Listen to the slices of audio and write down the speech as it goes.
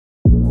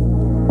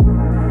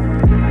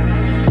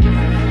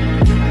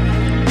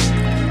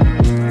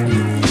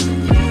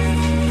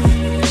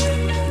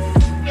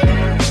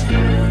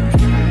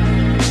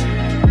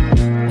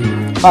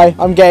Hi,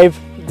 I'm Gabe,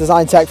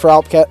 design tech for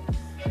Alpkit.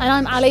 And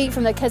I'm Ali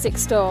from the Keswick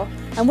store,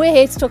 and we're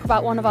here to talk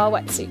about one of our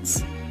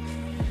wetsuits.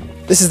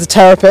 This is the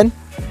Terrapin,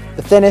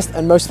 the thinnest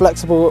and most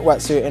flexible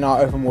wetsuit in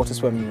our open water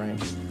swimming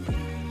range.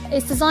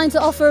 It's designed to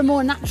offer a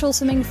more natural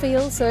swimming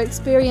feel, so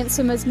experienced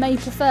swimmers may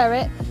prefer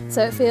it,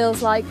 so it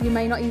feels like you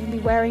may not even be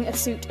wearing a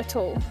suit at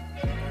all.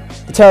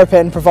 The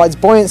Terrapin provides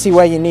buoyancy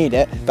where you need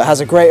it, but has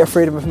a greater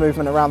freedom of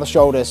movement around the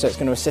shoulders, so it's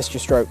going to assist your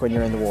stroke when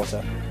you're in the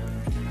water.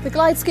 The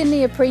glide skin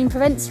neoprene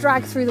prevents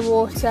drag through the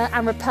water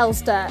and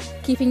repels dirt,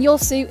 keeping your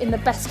suit in the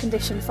best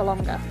condition for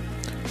longer.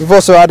 We've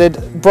also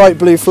added bright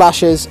blue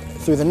flashes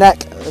through the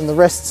neck and the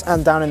wrists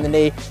and down in the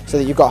knee, so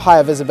that you've got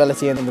higher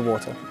visibility in the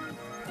water.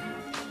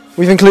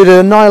 We've included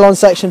a nylon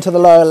section to the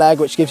lower leg,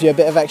 which gives you a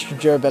bit of extra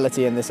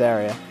durability in this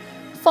area.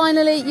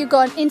 Finally, you've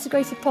got an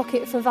integrated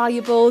pocket for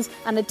valuables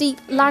and a deep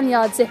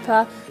lanyard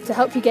zipper to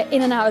help you get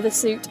in and out of the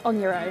suit on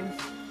your own.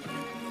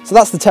 So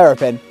that's the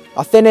Terrapin,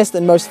 our thinnest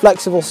and most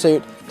flexible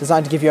suit,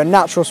 designed to give you a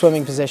natural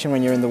swimming position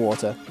when you're in the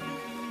water.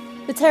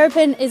 The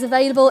Terrapin is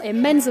available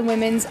in men's and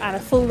women's and a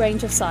full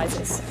range of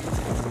sizes.